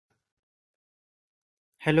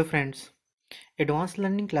Hello friends. Advance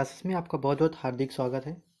learning classes में आपका बहुत बहुत हार्दिक स्वागत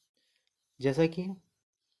है। जैसा कि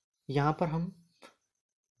यहाँ पर हम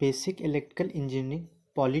basic electrical engineering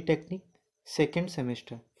polytechnic second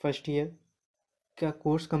semester first year का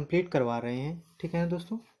कोर्स कंप्लीट करवा रहे हैं। ठीक है ना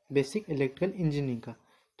दोस्तों, बेसिक इलेक्ट्रिकल इंजीनियरिंग का।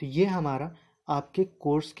 तो ये हमारा आपके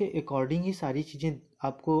कोर्स के अकॉर्डिंग ही सारी चीज़ें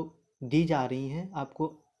आपको दी जा रही हैं।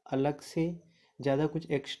 आपको अलग से ज़्यादा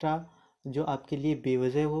कुछ एक्स्ट्रा जो आपके लिए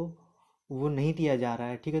बेवजह हो वो नहीं दिया जा रहा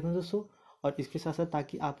है। ठीक है ना दोस्तों। और इसके साथ साथ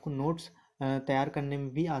ताकि आपको नोट्स तैयार करने में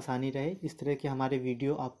भी आसानी रहे, इस तरह के हमारे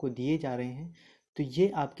वीडियो आपको दिए जा रहे हैं। तो ये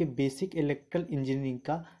आपके बेसिक इलेक्ट्रिकल इंजीनियरिंग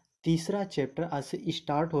का तीसरा चैप्टर आज से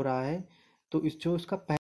स्टार्ट हो रहा है। तो इस जो उसका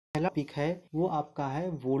पहला टॉपिक है वो आपका है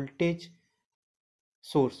वोल्टेज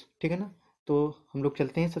सोर्स। ठीक है ना। तो हम लोग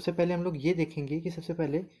चलते हैं। सबसे पहले हम लोग ये देखेंगे कि सबसे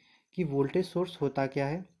पहले कि वोल्टेज सोर्स होता क्या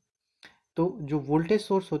है। तो जो वोल्टेज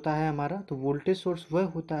सोर्स होता है हमारा, तो वोल्टेज सोर्स वह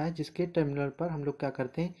होता है जिसके टर्मिनल पर हम लोग क्या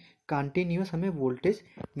करते हैं, कंटिन्यूस हमें वोल्टेज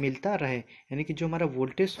मिलता रहे। यानी कि जो हमारा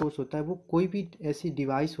वोल्टेज सोर्स होता है वो कोई भी ऐसी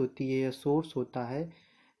डिवाइस होती है या सोर्स होता है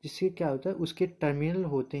जिससे क्या होता है, उसके टर्मिनल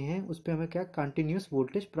होते हैं उस पर हमें क्या कंटिन्यूस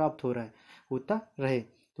वोल्टेज प्राप्त हो रहा है, होता रहे,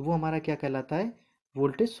 तो वो हमारा क्या कहलाता है,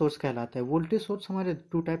 वोल्टेज सोर्स कहलाता है। वोल्टेज सोर्स हमारे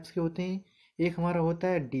टू टाइप्स के होते हैं। एक हमारा होता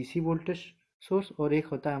है डीसी वोल्टेज सोर्स और एक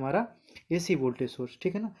होता है हमारा एसी वोल्टेज सोर्स।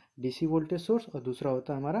 ठीक है ना। डीसी वोल्टेज सोर्स और दूसरा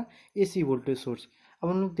होता है हमारा एसी वोल्टेज सोर्स। अब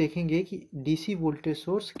हम लोग देखेंगे कि डीसी वोल्टेज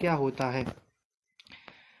सोर्स क्या होता है।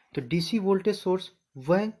 तो डीसी वोल्टेज सोर्स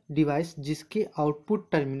वह डिवाइस जिसके आउटपुट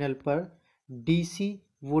टर्मिनल पर डीसी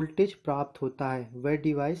वोल्टेज प्राप्त होता है। वह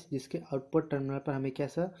डिवाइस जिसके आउटपुट टर्मिनल पर हमें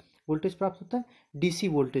कैसा वोल्टेज प्राप्त होता है, डीसी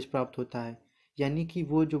वोल्टेज प्राप्त होता है। यानी कि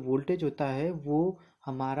वो जो वोल्टेज होता है वो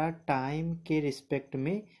हमारा टाइम के रिस्पेक्ट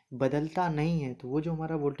में बदलता नहीं है। तो वो जो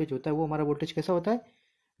हमारा वोल्टेज होता है वो हमारा वोल्टेज कैसा होता है,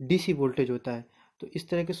 डीसी वोल्टेज होता है। तो इस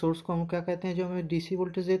तरह के सोर्स को हम क्या कहते हैं, जो हमें डीसी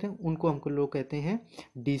वोल्टेज देते हैं उनको हमको लोग कहते हैं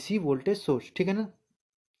डीसी वोल्टेज सोर्स। ठीक है ना।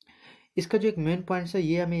 इसका जो एक मेन पॉइंट है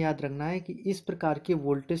ये हमें याद रखना है कि इस प्रकार के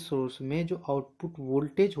वोल्टेज सोर्स में जो आउटपुट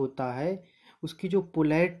वोल्टेज होता है उसकी जो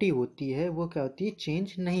पोलैरिटी होती है वो क्या होती है,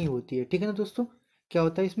 चेंज नहीं होती है। ठीक है ना दोस्तों। क्या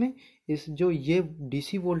होता है इसमें, इस जो ये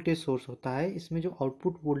डीसी वोल्टेज सोर्स होता है इसमें जो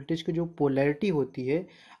आउटपुट वोल्टेज की जो पोलैरिटी होती है,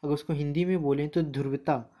 अगर उसको हिंदी में बोलें तो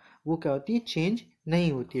ध्रुवता, वो क्या होती है, चेंज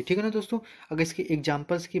नहीं होती है। ठीक है ना दोस्तों। अगर इसके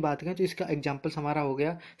एग्जांपल्स की बात करें तो इसका एग्जांपल्स हमारा हो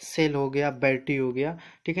गया सेल हो गया, बैटरी हो गया।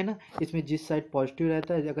 ठीक है ना। इसमें जिस साइड पॉजिटिव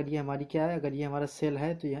रहता है, अगर ये हमारी क्या है, अगर ये हमारा सेल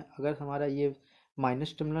है तो ये अगर हमारा ये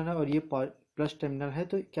माइनस टर्मिनल है और ये प्लस टर्मिनल है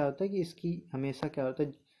तो क्या होता है कि इसकी हमेशा क्या होता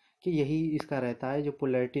है कि यही इसका रहता है, जो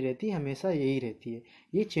पोलैरिटी रहती है हमेशा यही रहती है,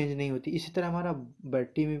 ये चेंज नहीं होती। इसी तरह हमारा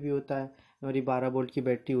बैटरी में भी होता है। हमारी 12 वोल्ट की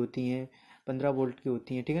बैटरी होती हैं, 15 वोल्ट की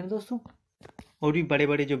होती हैं। ठीक है ना दोस्तों। और भी बड़े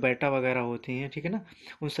बड़े जो बेटा वगैरह होते हैं, ठीक है ना,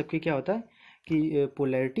 उन सब की क्या होता है कि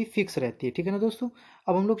पोलैरिटी फिक्स रहती है। ठीक है ना दोस्तों।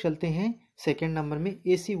 अब हम लोग चलते हैं सेकंड नंबर में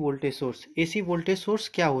AC voltage source. AC voltage source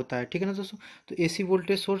क्या होता है, ठीक है ना दोस्तों। तो एसी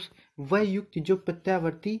वोल्टेज सोर्स वह युक्ति जो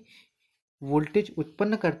प्रत्यावर्ती वोल्टेज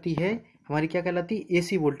उत्पन्न करती है, हमारी क्या कहलाती है,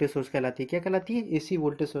 एसी वोल्टेज सोर्स कहलाती है। क्या कहलाती है, एसी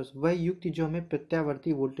वोल्टेज सोर्स। वह युक्ति जो हमें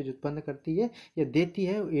प्रत्यावर्ती वोल्टेज उत्पन्न करती है या देती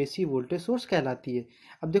है, एसी वोल्टेज सोर्स कहलाती है।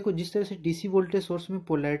 अब देखो, जिस तरह से डीसी वोल्टेज सोर्स में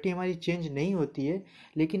पोलैरिटी हमारी चेंज नहीं होती है,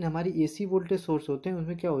 लेकिन हमारी एसी वोल्टेज सोर्स होते हैं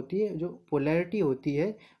उसमें क्या होती है, जो पोलैरिटी होती है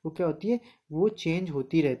वो क्या होती है, वो चेंज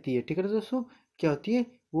होती रहती है। ठीक है ना दोस्तों। क्या होती है,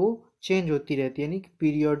 वो चेंज होती रहती है, यानी कि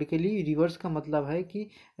पीरियोडिकली। रिवर्स का मतलब है कि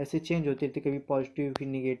ऐसे चेंज होती रहती है, कभी पॉजिटिव फिर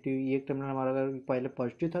निगेटिव। ये एक टर्मिनल हमारा अगर पहले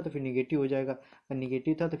पॉजिटिव था तो फिर निगेटिव हो जाएगा, अगर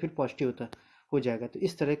निगेटिव था तो फिर पॉजिटिव होता हो जाएगा। तो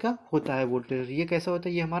इस तरह का होता है वोल्टेज। ये कैसा होता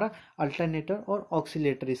है, ये हमारा अल्टरनेटर और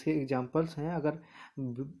ऑक्सीलेटर, इसके एग्जांपल्स हैं। अगर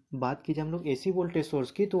बात की जाए हम लोग एसी वोल्टेज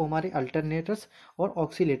सोर्स की, तो हमारे अल्टरनेटर्स और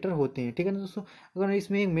ऑक्सीलेटर होते हैं। ठीक है ना दोस्तों। अगर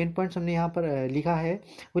इसमें एक मेन पॉइंट्स हमने यहाँ पर लिखा है,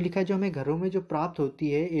 वो लिखा है जो हमें घरों में जो प्राप्त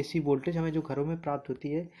होती है एसी वोल्टेज, हमें जो घरों में प्राप्त होती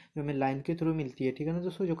है, जो हमें लाइन के थ्रू मिलती है। ठीक है ना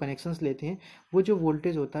दोस्तों। जो कनेक्शंस लेते हैं, वो जो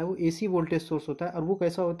वोल्टेज होता है वो एसी वोल्टेज सोर्स होता है। और वो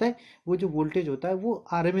कैसा होता है, वो जो वोल्टेज होता है वो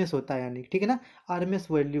आरएमएस होता है, यानी ठीक है ना,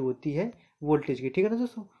 आरएमएस वैल्यू होती है वोल्टेज की। ठीक है ना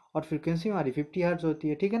दोस्तों। और फ्रीक्वेंसी हमारी 50 हर्ट्ज होती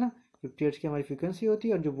है। ठीक है ना। 50 हर्ट्ज की हमारी फ्रीक्वेंसी होती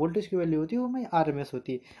है और जो वोल्टेज की वैल्यू होती है वो हमारी आरएमएस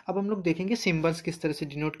होती है। अब हम लोग देखेंगे सिंबल्स किस तरह से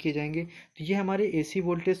डिनोट किए जाएंगे। तो ये हमारे एसी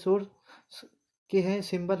वोल्टेज सोर्स के है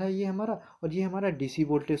सिंबल है ये हमारा, और ये हमारा डीसी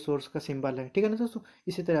वोल्टेज सोर्स का सिंबल है। ठीक है ना दोस्तों।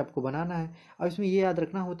 इसी तरह आपको बनाना है। अब इसमें ये याद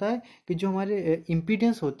रखना होता है कि जो हमारे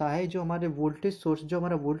इम्पीडेंस होता है, जो हमारे वोल्टेज सोर्स, जो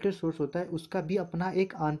हमारा वोल्टेज सोर्स होता है उसका भी अपना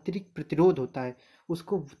एक आंतरिक प्रतिरोध होता है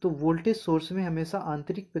उसको। तो वोल्टेज सोर्स में हमेशा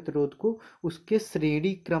आंतरिक प्रतिरोध को उसके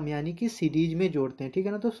श्रेणी क्रम यानी कि सीरीज में जोड़ते हैं। ठीक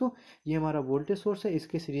है ना दोस्तों। ये हमारा वोल्टेज सोर्स है,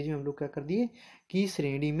 इसके सीरीज में हम लोग क्या कर दिए कि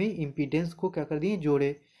श्रेणी में इम्पीडेंस को क्या कर दिए,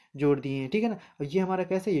 जोड़ दिए हैं। ठीक है ना। और ये हमारा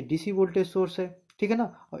कैसे, ये डीसी वोल्टेज सोर्स है। ठीक है ना।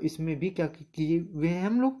 और इसमें भी क्या किए हुए हैं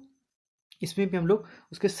हम लोग, इसमें भी हम लोग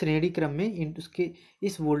उसके श्रेणी क्रम में उसके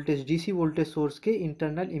इस वोल्टेज डीसी वोल्टेज सोर्स के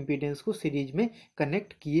इंटरनल इम्पीडेंस को सीरीज में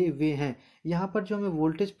कनेक्ट किए हुए हैं। यहाँ पर जो हमें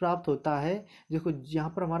वोल्टेज प्राप्त होता है, देखो यहाँ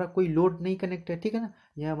पर हमारा कोई लोड नहीं कनेक्ट है, ठीक है ना,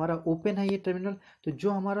 यह हमारा ओपन है ये टर्मिनल, तो जो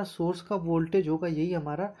हमारा सोर्स का वोल्टेज होगा यही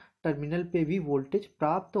हमारा टर्मिनल पे भी वोल्टेज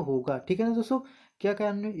प्राप्त होगा, ठीक है ना दोस्तों। क्या क्या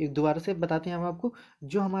हमने एक दोबारा से बताते हैं हम आपको,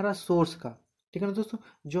 जो हमारा सोर्स का, ठीक है ना दोस्तों,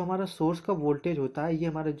 जो हमारा सोर्स का वोल्टेज होता है, ये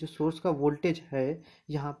हमारा जो सोर्स का वोल्टेज है,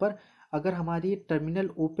 यहाँ पर अगर हमारी टर्मिनल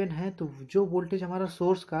ओपन है तो जो वोल्टेज हमारा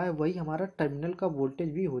सोर्स का है वही हमारा टर्मिनल का वोल्टेज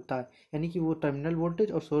भी होता है, यानी कि वो टर्मिनल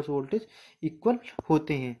वोल्टेज और सोर्स वोल्टेज इक्वल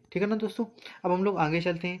होते हैं, ठीक है ना दोस्तों। अब हम लोग आगे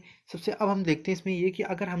चलते हैं। अब हम देखते हैं इसमें ये कि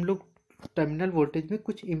अगर हम लोग टर्मिनल वोल्टेज में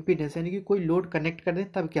कुछ इम्पीडेंस यानी कि कोई लोड कनेक्ट कर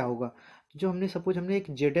दें तब क्या होगा। जो हमने सपोज हमने एक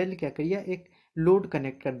जेडएल क्या किया, एक लोड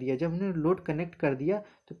कनेक्ट कर दिया, जब हमने लोड कनेक्ट कर दिया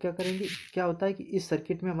तो क्या करेंगे, क्या होता है कि इस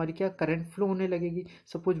सर्किट में हमारी क्या करंट फ्लो होने लगेगी।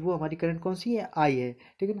 सपोज वो हमारी करंट कौन सी है, आई है,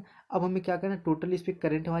 ठीक है ना। अब हमें क्या करना है, टोटल इस पर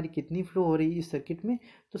करंट हमारी कितनी फ्लो हो रही है इस सर्किट में,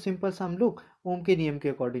 तो सिंपल सा हम लोग ओम के नियम के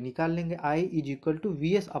अकॉर्डिंग निकाल लेंगे। I is equal to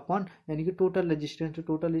V S upon यानी कि टोटल रजिस्टेंस, तो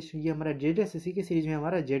टोटल ये हमारा जेड एस, इसी के सीरीज में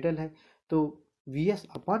हमारा जेडएल है, तो V S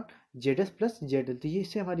upon Z S plus जेडएल, तो ये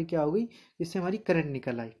इससे हमारी क्या हो गई, इससे हमारी करंट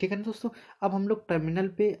निकल आई, ठीक है ना दोस्तों। अब हम लोग टर्मिनल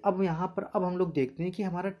पे, अब यहाँ पर अब हम लोग देखते हैं कि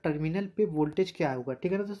हमारा टर्मिनल पे वोल्टेज क्या होगा,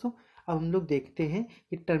 ठीक है ना दोस्तों। अब हम लोग देखते हैं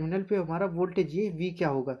कि टर्मिनल पे हमारा वोल्टेज ये वी क्या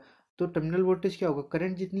होगा, तो टर्मिनल वोल्टेज क्या होगा,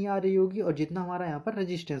 करंट जितनी आ रही होगी और जितना हमारा यहाँ पर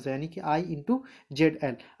रेजिस्टेंस है यानी कि आई इंटू जेड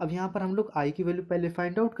एल। अब यहाँ पर हम लोग आई की वैल्यू पहले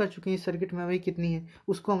फाइंड आउट कर चुके हैं, इस सर्किट में हमारी कितनी है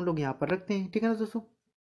उसको हम लोग यहाँ पर रखते हैं, ठीक है ना दोस्तों।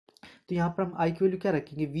 तो यहाँ पर हम आई की वैल्यू क्या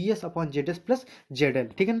रखेंगे, V S upon Z S plus Z L,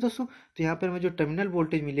 ठीक है ना दोस्तों। तो यहाँ पर हमें जो टर्मिनल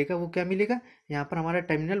वोल्टेज मिलेगा वो क्या मिलेगा, यहाँ पर हमारा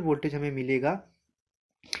टर्मिनल वोल्टेज हमें मिलेगा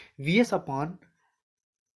V S upon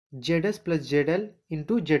Z S plus Z L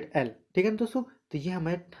into Z L, ठीक है ना दोस्तों। तो ये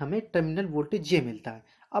हमें टर्मिनल वोल्टेज ये मिलता है।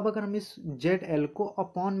 अब अगर हम इस जेड एल को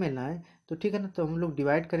अपॉन में लाएं तो ठीक है ना, तो हम लोग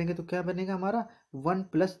डिवाइड करेंगे तो क्या बनेगा हमारा one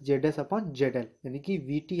plus Z S upon Z L, यानी कि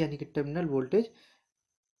वी टी यानी कि टर्मिनल वोल्टेज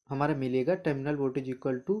हमारा मिलेगा, terminal voltage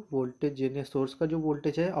equal to voltage source का जो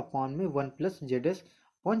वोल्टेज है अपॉन में one plus Z S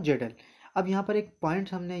upon Z L. अब यहाँ पर एक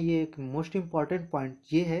पॉइंट हमने, ये एक मोस्ट इंपॉर्टेंट पॉइंट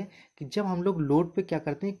ये है कि जब हम लोग लोड पे क्या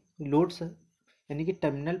करते हैं, लोड यानी कि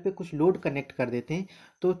टर्मिनल पे कुछ लोड कनेक्ट कर देते हैं,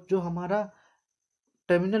 तो जो हमारा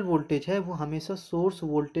टर्मिनल वोल्टेज है वो हमेशा सोर्स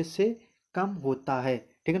वोल्टेज से कम होता है,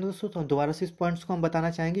 ठीक है ना दोस्तों। तो दोबारा से इस पॉइंट्स को हम बताना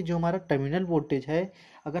चाहेंगे, जो हमारा टर्मिनल वोल्टेज है,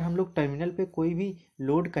 अगर हम लोग टर्मिनल पे कोई भी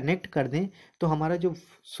लोड कनेक्ट कर दें तो हमारा जो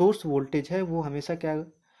सोर्स वोल्टेज है वो हमेशा क्या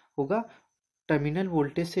होगा, टर्मिनल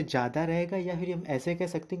वोल्टेज से ज़्यादा रहेगा, या फिर हम ऐसे कह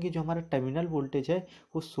सकते हैं कि जो हमारा टर्मिनल वोल्टेज है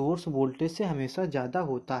वो सोर्स वोल्टेज से हमेशा ज़्यादा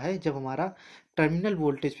होता है जब हमारा टर्मिनल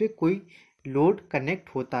वोल्टेज पे कोई लोड कनेक्ट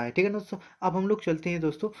होता है, ठीक है ना दोस्तों। अब हम लोग चलते हैं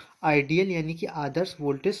दोस्तों आइडियल यानी कि आदर्श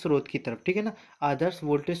वोल्टेज स्रोत की तरफ, ठीक है ना। आदर्श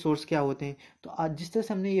वोल्टेज सोर्स क्या होते हैं, तो आज जिस तरह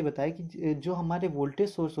से हमने ये बताया कि जो हमारे वोल्टेज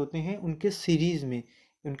सोर्स होते हैं उनके सीरीज में,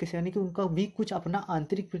 उनके से यानी कि उनका भी कुछ अपना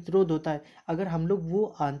आंतरिक प्रतिरोध होता है। अगर हम लोग वो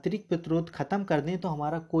आंतरिक प्रतिरोध खत्म कर दें तो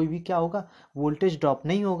हमारा कोई भी क्या होगा, वोल्टेज ड्रॉप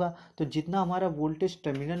नहीं होगा। तो जितना हमारा वोल्टेज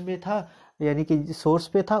टर्मिनल में था यानी कि सोर्स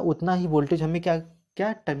पे था, उतना ही वोल्टेज हमें क्या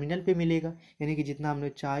क्या टर्मिनल पे मिलेगा, यानी कि जितना हमने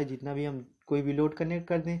चाहे जितना भी हम कोई भी लोड कनेक्ट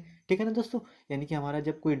कर दें, ठीक है ना दोस्तों। यानी कि हमारा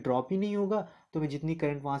जब कोई ड्रॉप ही नहीं होगा तो हमें जितनी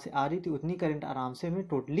करंट वहाँ से आ रही थी उतनी करंट आराम से हमें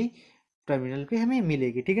टोटली टर्मिनल पे हमें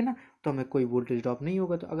मिलेगी, ठीक है ना। तो हमें कोई वोल्टेज ड्रॉप नहीं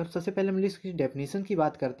होगा। तो अगर सबसे पहले हम इसकी डेफिनेशन की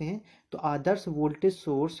बात करते हैं तो आदर्श वोल्टेज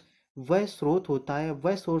सोर्स वह स्रोत होता है,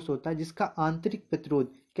 वह सोर्स होता है जिसका आंतरिक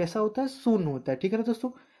प्रतिरोध कैसा होता है, शून्य होता है, ठीक है ना दोस्तों।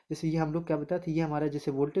 जैसे ये हम लोग क्या बताते हैं, ये हमारा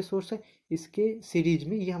जैसे वोल्टेज सोर्स है, इसके सीरीज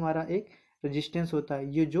में ये हमारा एक रेजिस्टेंस होता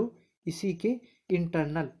है, ये जो इसी के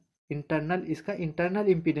इंटरनल इंटरनल इसका इंटरनल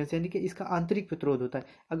इम्पीडेंस यानी कि इसका आंतरिक प्रतिरोध होता है।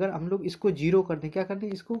 अगर हम लोग इसको जीरो कर दें, क्या कर दें,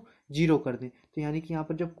 इसको जीरो कर दें, तो यानी कि यहाँ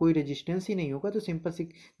पर जब कोई रेजिस्टेंस ही नहीं होगा तो सिंपल सी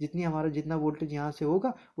जितनी हमारा जितना वोल्टेज यहाँ से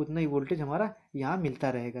होगा उतना ही वोल्टेज हमारा यहाँ मिलता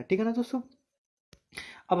रहेगा, ठीक है ना दोस्तों।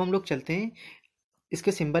 अब हम लोग चलते हैं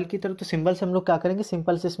इसके सिंबल की तरफ। तो सिंबल से हम लोग क्या करेंगे,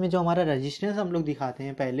 सिंपल से इसमें जो हमारा रेजिस्टेंस हम लोग दिखाते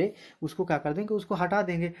हैं पहले उसको क्या कर देंगे, उसको हटा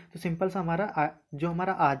देंगे। तो सिंपल सा हमारा जो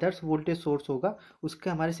हमारा आदर्श वोल्टेज सोर्स होगा उसके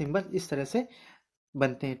हमारे सिंबल इस तरह से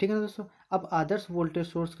बनते हैं, ठीक है ना दोस्तों। अब आदर्श वोल्टेज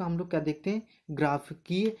सोर्स का हम लोग क्या देखते हैं,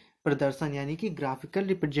 ग्राफिकीय प्रदर्शन यानी कि graphical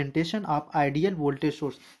representation of ideal voltage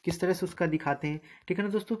source, किस तरह से उसका दिखाते हैं, ठीक है ना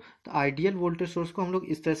दोस्तों। तो आइडियल वोल्टेज सोर्स को हम लोग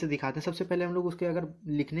इस तरह से दिखाते हैं। सबसे पहले हम लोग उसके अगर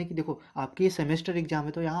लिखने की, देखो आपके ये सेमेस्टर एग्जाम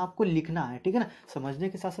है तो यहाँ आपको लिखना है, ठीक है ना, समझने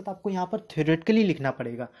के साथ साथ आपको यहाँ पर थ्योरेटिकली लिखना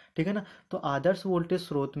पड़ेगा, ठीक है ना। तो आदर्श वोल्टेज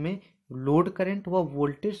स्रोत में लोड करंट व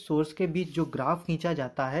वोल्टेज सोर्स के बीच जो ग्राफ खींचा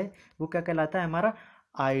जाता है वो क्या कहलाता है, हमारा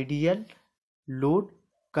आइडियल लोड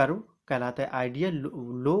कर्व कहलाता है, आइडियल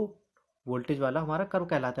लो वोल्टेज वाला हमारा कर्व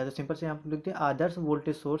कहलाता है। तो सिंपल से यहाँ पर लिखते हैं आदर्श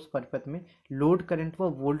वोल्टेज सोर्स परिपथ में लोड करंट व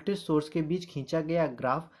वोल्टेज सोर्स के बीच खींचा गया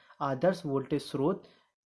ग्राफ आदर्श वोल्टेज स्रोत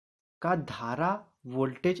का धारा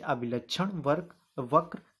वोल्टेज अभिलक्षण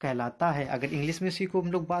वक्र कहलाता है। अगर इंग्लिश में इसी को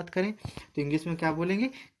हम लोग बात करें तो इंग्लिश में क्या बोलेंगे,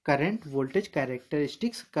 करंट वोल्टेज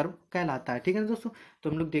कैरेक्टरिस्टिक्स कर्व कहलाता है। ठीक है ना दोस्तों। तो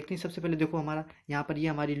हम लोग देखते हैं, सबसे पहले देखो हमारा यहाँ पर ये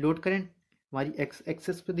हमारी लोड करंट हमारी एक्स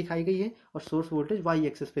एक्सेस पे दिखाई गई है और सोर्स वोल्टेज वाई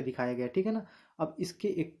एक्सेस पे दिखाया गया है। ठीक है ना। अब इसके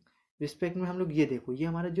एक रिस्पेक्ट में हम लोग ये देखो, ये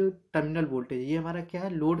हमारा जो टर्मिनल वोल्टेज है ये हमारा क्या है,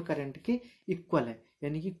 लोड करंट के इक्वल है,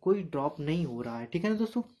 यानी कि कोई ड्रॉप नहीं हो रहा है। ठीक है ना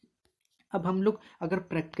दोस्तों। अब हम लोग अगर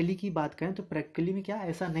प्रैक्टिकली की बात करें तो प्रैक्टिकली में क्या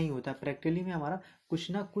ऐसा नहीं होता। प्रैक्टिकली में हमारा कुछ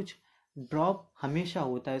ना कुछ ड्रॉप हमेशा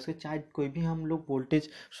होता है, उसके चाहे कोई भी हम लोग वोल्टेज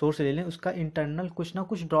सोर्स ले लें उसका इंटरनल कुछ ना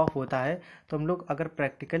कुछ ड्रॉप होता है। तो हम लोग अगर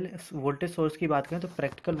प्रैक्टिकल वोल्टेज सोर्स की बात करें तो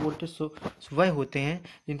प्रैक्टिकल वोल्टेज सोर्स वह होते हैं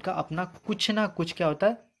जिनका अपना कुछ ना कुछ क्या होता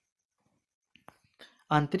है,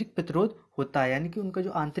 आंतरिक प्रतिरोध होता है, यानी कि उनका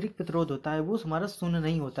जो आंतरिक प्रतिरोध होता है वो हमारा शून्य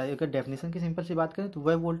नहीं होता है। अगर डेफिनेशन की सिंपल सी बात करें तो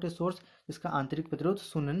वह वोल्टेज सोर्स जिसका आंतरिक प्रतिरोध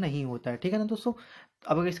शून्य नहीं होता है। ठीक है ना दोस्तों।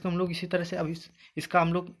 अब अगर इसको हम लोग इसी तरह से अब इसका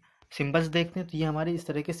हम लोग सिंबल्स देखते हैं तो ये हमारे इस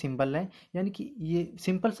तरह के सिंबल हैं, यानी कि ये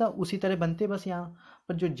सिंपल सा उसी तरह बनते हैं, बस यहाँ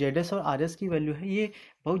पर जो जेड और आर की वैल्यू है ये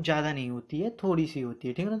बहुत ज़्यादा नहीं होती है, थोड़ी सी होती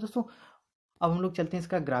है। ठीक है ना दोस्तों। अब हम लोग चलते हैं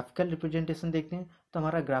इसका ग्राफिकल रिप्रेजेंटेशन देखते हैं। तो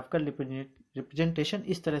हमारा ग्राफिकल रिप्रेजेंटेशन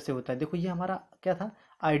इस तरह से होता है। देखो ये हमारा क्या था,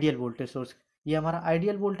 आइडियल वोल्टेज सोर्स, ये हमारा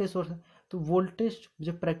आइडियल वोल्टेज सोर्स है। तो वोल्टेज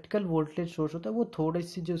जो प्रैक्टिकल वोल्टेज सोर्स होता है वो थोड़ी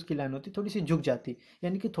सी जो उसकी लाइन होती है थोड़ी सी झुक जाती है,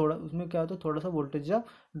 यानी कि थोड़ा उसमें क्या होता है, थोड़ा सा वोल्टेज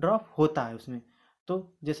ड्रॉप होता है उसमें। तो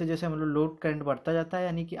जैसे जैसे हम लोग लोड करंट बढ़ता जाता है,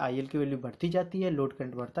 यानी कि आई की वैल्यू बढ़ती जाती है, लोड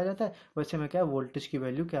करंट बढ़ता जाता है, वैसे में क्या वोल्टेज की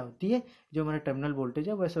वैल्यू क्या होती है, जो हमारा टर्मिनल वोल्टेज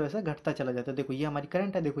है वैसे वैसे घटता चला जाता है। देखो ये हमारी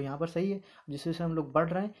करंट है, देखो यहाँ पर सही है, जैसे जैसे हम लोग बढ़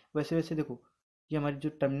रहे हैं वैसे वैसे देखो ये हमारी जो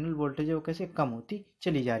टर्मिनल वोल्टेज है वो कैसे कम होती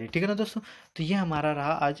चली जा रही है। ठीक है ना दोस्तों। तो ये हमारा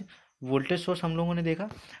रहा आज वोल्टेज सोर्स, हम लोगों ने देखा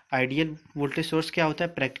आइडियल वोल्टेज सोर्स क्या होता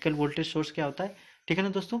है, प्रैक्टिकल वोल्टेज सोर्स क्या होता है। ठीक है ना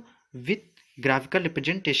दोस्तों, विथ ग्राफिकल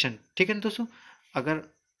रिप्रेजेंटेशन। ठीक है ना दोस्तों। अगर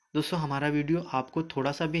दोस्तों हमारा वीडियो आपको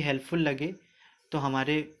थोड़ा सा भी हेल्पफुल लगे तो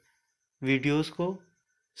हमारे वीडियोस को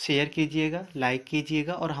शेयर कीजिएगा, लाइक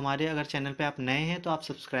कीजिएगा, और हमारे अगर चैनल पे आप नए हैं तो आप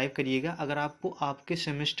सब्सक्राइब करिएगा। अगर आपको आपके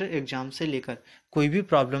सेमेस्टर एग्जाम से लेकर कोई भी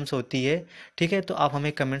प्रॉब्लम्स होती है, ठीक है, तो आप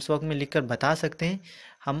हमें कमेंट्स बॉक्स में लिखकर बता सकते हैं।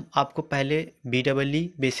 हम आपको पहले BEE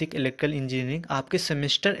बेसिक इलेक्ट्रिकल इंजीनियरिंग आपके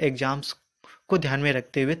सेमेस्टर एग्जाम्स को ध्यान में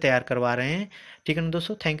रखते हुए तैयार करवा रहे हैं। ठीक है ना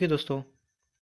दोस्तों। थैंक यू दोस्तों।